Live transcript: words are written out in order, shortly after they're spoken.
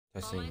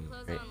Testing.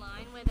 Right.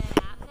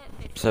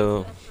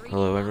 So,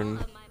 hello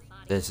everyone.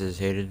 This is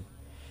Hated,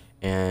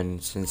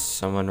 and since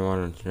someone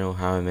wanted to know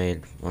how I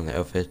made one of the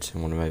outfits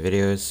in one of my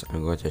videos,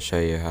 I'm going to show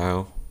you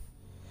how.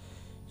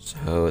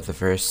 So, the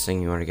first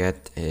thing you want to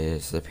get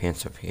is the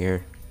pants up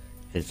here.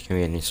 It can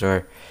be any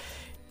store,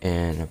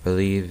 and I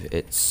believe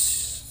it's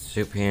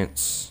suit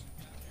pants,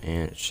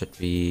 and it should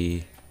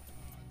be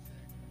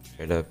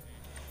straight up.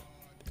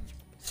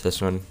 It's this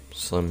one,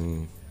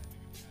 slim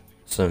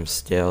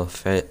stale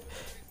fit,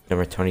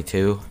 number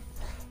 22,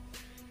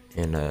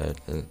 and alright,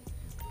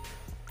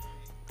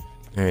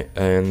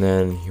 and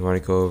then you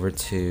want to go over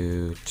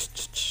to,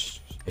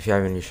 if you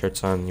have any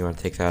shirts on, you want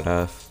to take that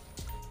off,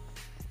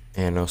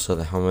 and also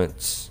the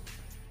helmets.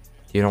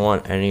 You don't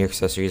want any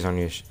accessories on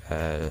your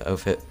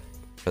outfit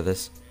for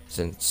this,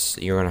 since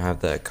you're going to have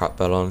the cop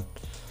belt on,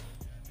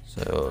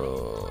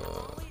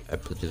 so I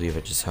believe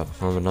I just have a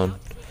helmet on.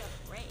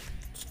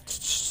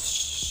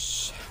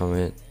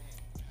 Helmet,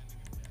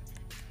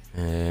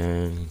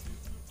 and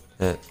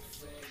that.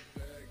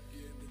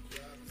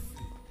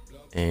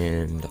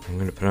 And I'm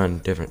gonna put on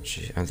different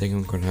shoes. I think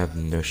I'm gonna have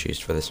no shoes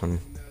for this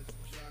one,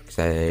 because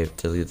I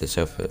deleted this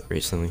outfit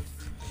recently.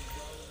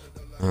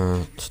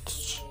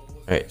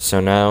 Alright,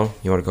 so now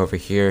you wanna go over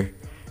here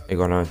and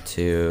go down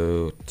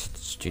to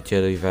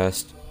utility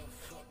vest.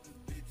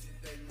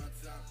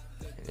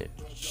 And it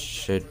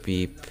should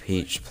be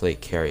peach plate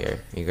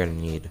carrier you're gonna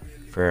need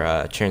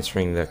for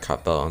transferring the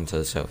cop belt onto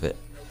this outfit.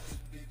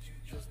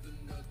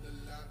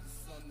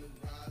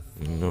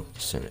 Nope,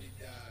 send it.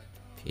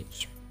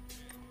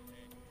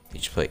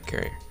 Peach plate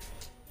carrier.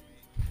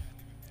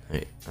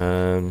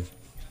 Alright,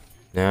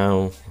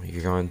 now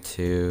you're going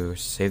to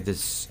save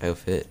this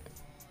outfit,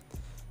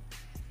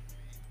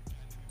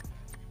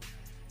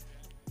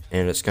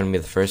 and it's gonna be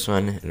the first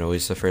one, and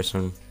always the first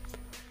one.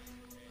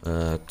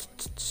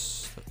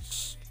 Let's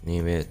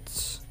name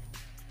it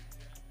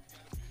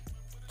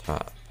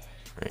top.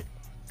 Right.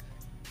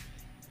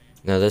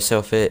 Now this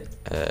outfit,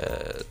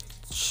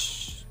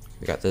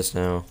 we got this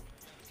now.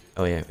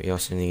 Oh yeah, we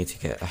also need to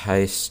get a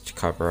heist,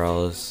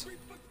 coveralls.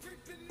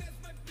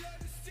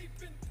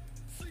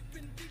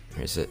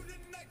 Where's it?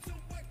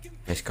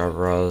 Heist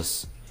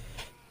coveralls.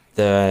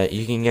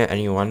 You can get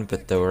any one,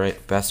 but the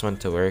best one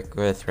to work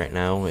with right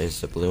now is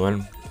the blue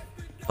one.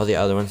 All the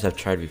other ones I've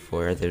tried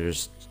before, they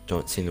just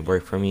don't seem to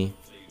work for me.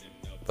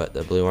 But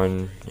the blue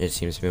one, it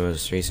seems to be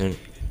most recent.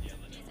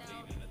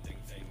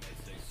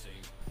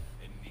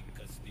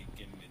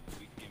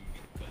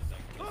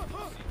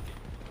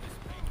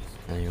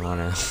 And you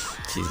wanna,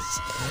 Jesus,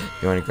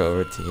 you wanna go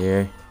over to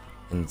here,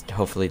 and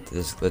hopefully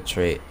this glitch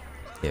rate.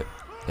 Yep,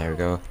 there we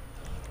go.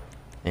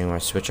 And you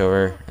wanna switch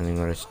over, and then you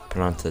wanna put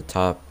it onto the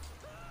top.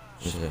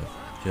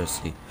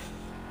 Just see.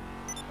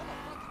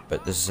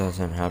 But this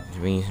hasn't happened to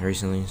me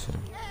recently, so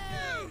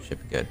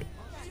should be good.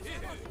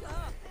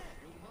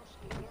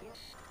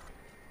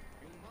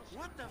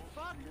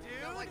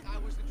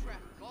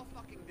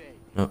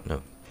 Nope,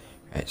 nope.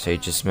 Alright, so you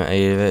just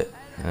made it,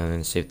 and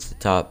then save to the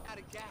top.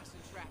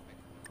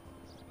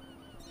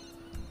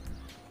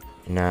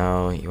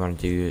 Now you want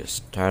to do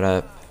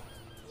startup,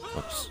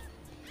 oops,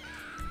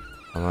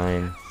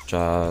 online,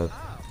 job,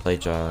 play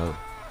job,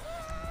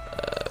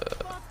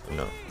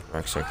 no,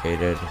 Rex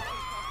Arcaded,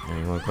 and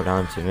you want to go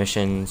down to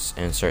missions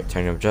and start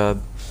turning up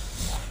job.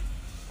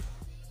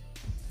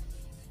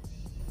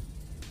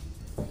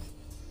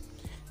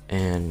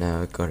 And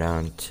now go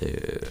down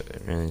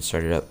to, and then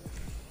start it up.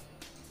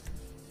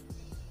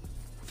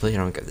 Hopefully I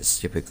don't get this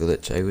stupid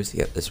glitch. I always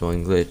get this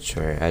one glitch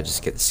where I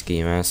just get the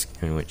ski mask,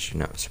 in which you're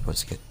not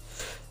supposed to get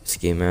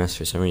ski mask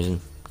for some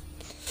reason.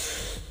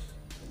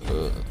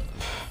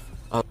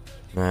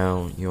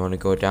 Now you want to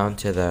go down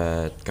to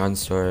the gun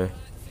store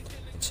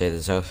and say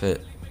this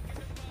outfit.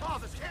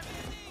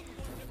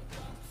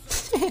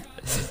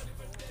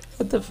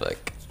 What the fuck?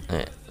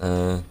 Alright,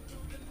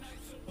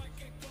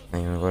 now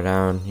you want to go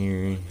down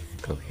here,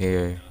 go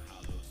here,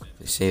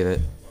 save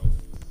it.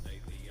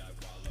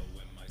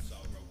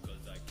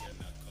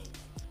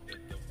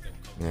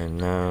 And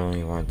now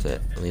you want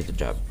to leave the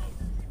job.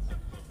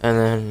 And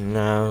then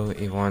now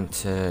you want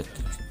to,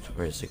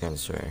 where's the gun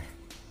store?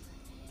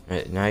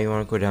 Right, now you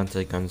want to go down to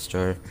the gun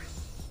store.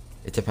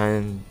 It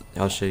depends,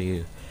 I'll show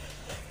you.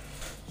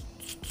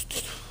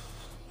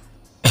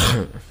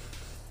 Yeah,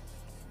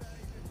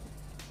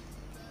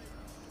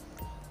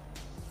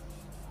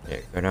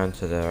 go down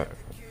to the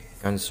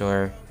gun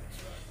store,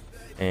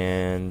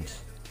 and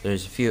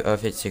there's a few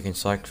outfits you can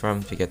select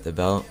from to get the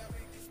belt.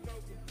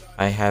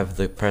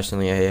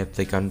 Personally I have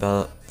the gun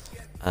belt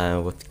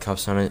with the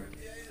cuffs on it.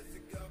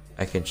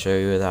 I can show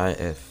you that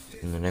if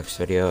in the next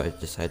video I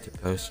decide to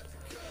post.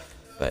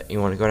 But you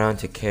want to go down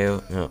to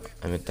KO, no,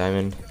 I'm at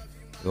Diamond.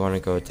 You want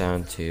to go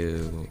down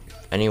to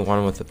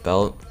anyone with a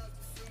belt,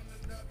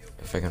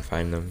 if I can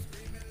find them.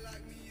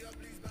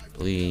 I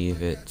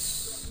believe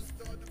it's,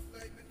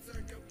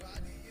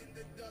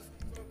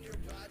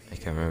 I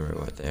can't remember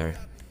what they are.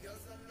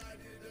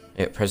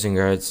 Yeah, prison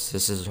guards.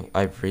 This is,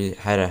 I've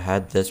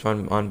had this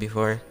one on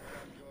before.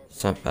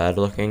 It's not bad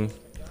looking.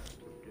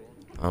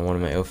 on one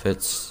of my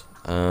outfits.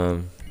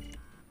 I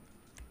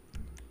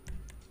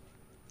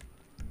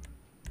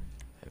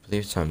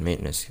believe it's on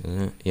maintenance,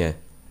 isn't it? Yeah,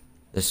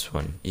 this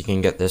one. You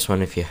can get this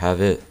one if you have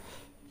it.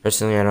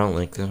 Personally, I don't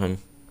like this one.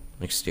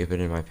 Looks stupid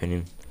in my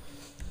opinion.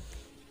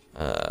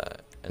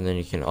 And then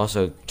you can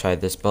also try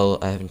this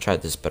belt. I haven't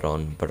tried this belt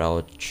on, but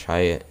I'll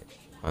try it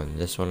on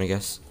this one, I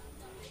guess.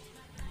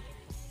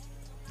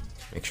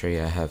 Make sure you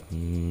have.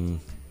 Make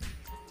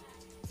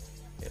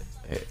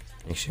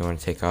sure you want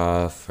to take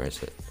off. Where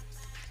is it?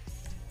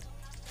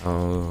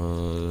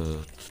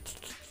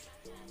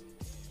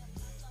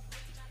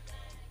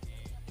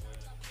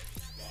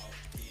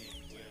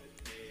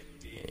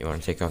 You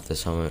want to take off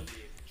this helmet.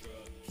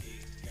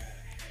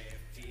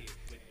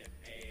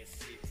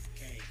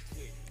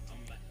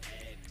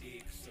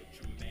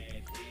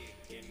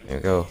 There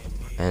we go.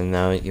 And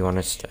now you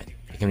want to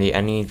it can be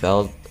any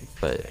belt,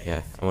 but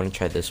yeah, I want to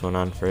try this one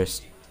on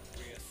first.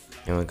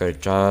 You want to go to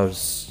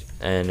jobs,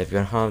 and if you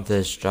don't have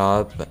this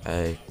job,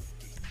 you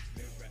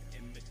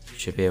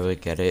should be able to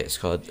get it. It's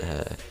called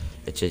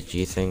it's a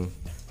G thing.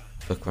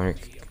 Bookmark.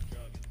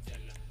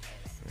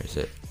 Where is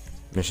it?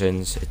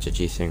 Missions. It's a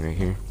G thing right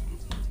here.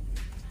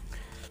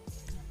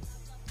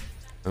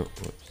 Oh,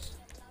 whoops.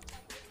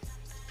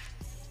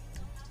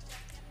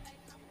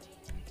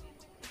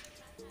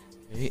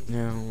 Right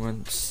now,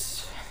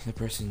 once the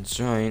person's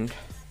joined,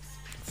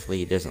 hopefully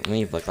he doesn't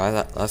leave like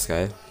that last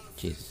guy.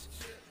 Jesus.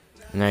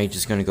 Now you're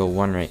just gonna go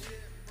one right,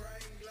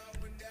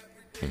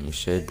 and you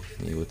should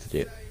be able to do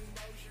it.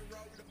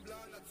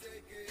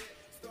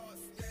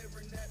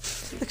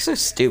 It looks so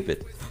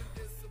stupid.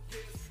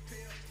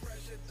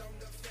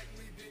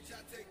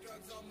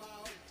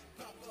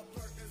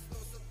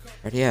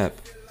 Ready up.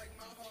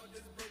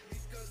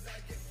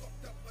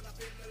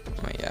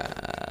 Oh my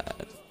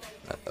god.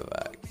 What the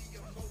fuck?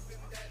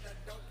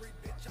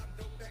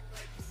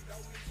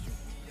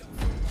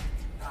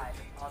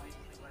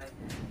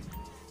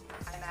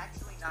 I'm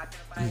actually not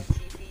gonna buy a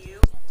GPU.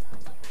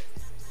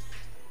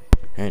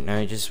 Alright, now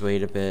you just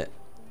wait a bit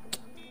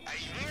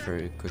for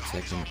a quick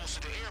second.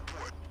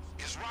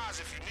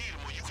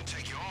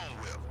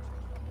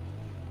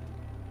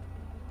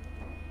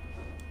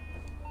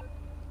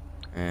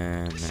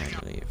 And then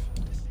leave.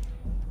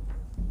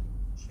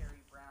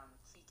 Cherry brown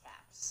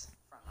keycaps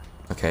from my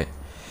Okay,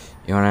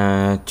 you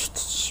wanna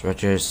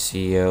register as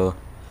CEO,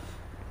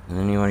 and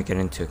then you wanna get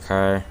into a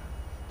car,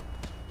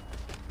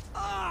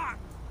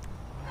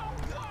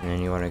 and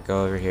then you wanna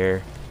go over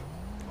here,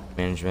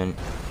 management,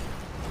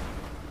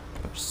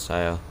 oops,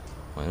 style,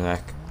 one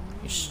back.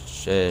 You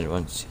should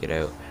once you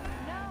get out.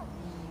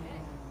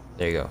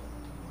 There you go.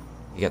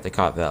 You got the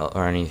cop belt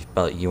or any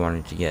belt you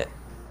wanted to get.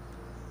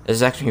 This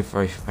is actually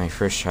for my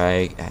first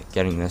try at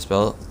getting this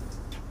belt.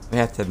 We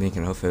have to make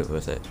an outfit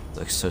with it. It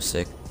looks so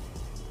sick.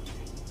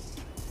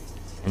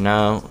 And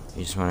now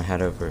you just want to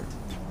head over,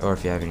 or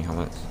if you have any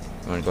helmets,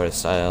 you want to go to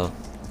style,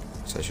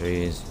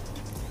 accessories,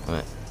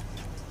 helmet.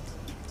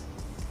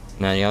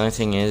 Now the other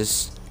thing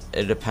is,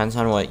 it depends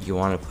on what you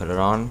want to put it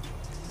on.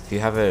 If you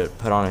have it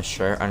put on a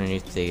shirt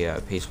underneath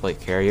the base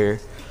plate carrier,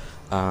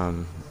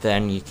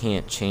 then you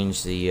can't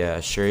change the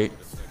shirt.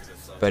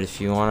 But if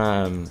you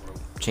want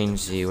to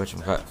change the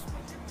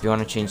if you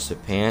want to change the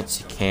pants,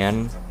 you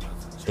can.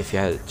 If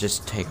you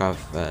just take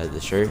off the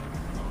shirt,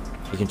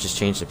 you can just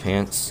change the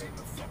pants.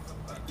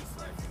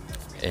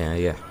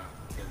 Yeah.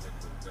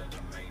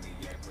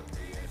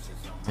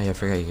 Oh yeah, I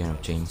forgot you can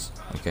have jeans.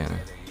 Okay.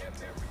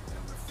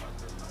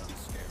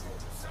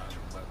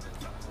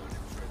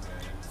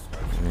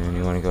 And then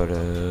you want to go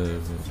to.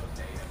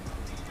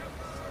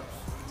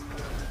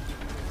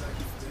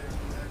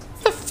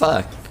 What the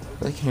fuck?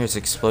 I can hear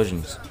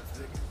explosions.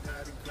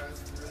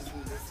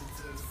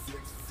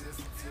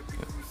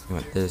 You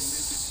want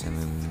this, and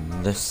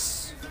then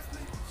this,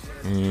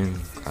 and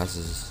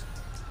glasses.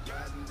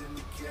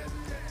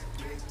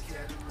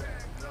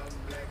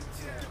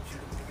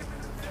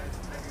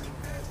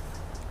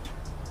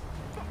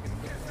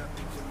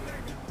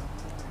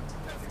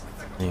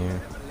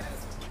 There.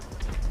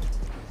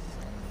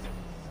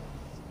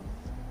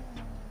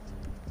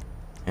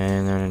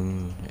 And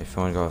then if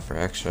you want to go for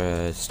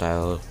extra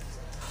style,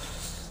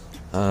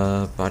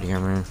 body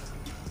armor,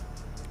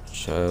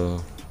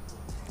 show.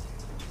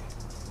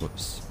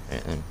 Whoops,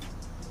 right then,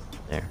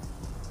 there.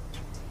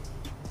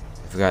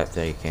 I forgot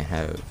that you can't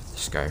have the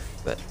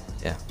scarf, but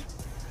yeah.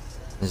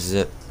 This is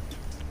it.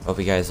 Hope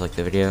you guys liked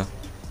the video,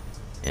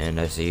 and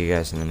I'll see you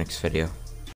guys in the next video.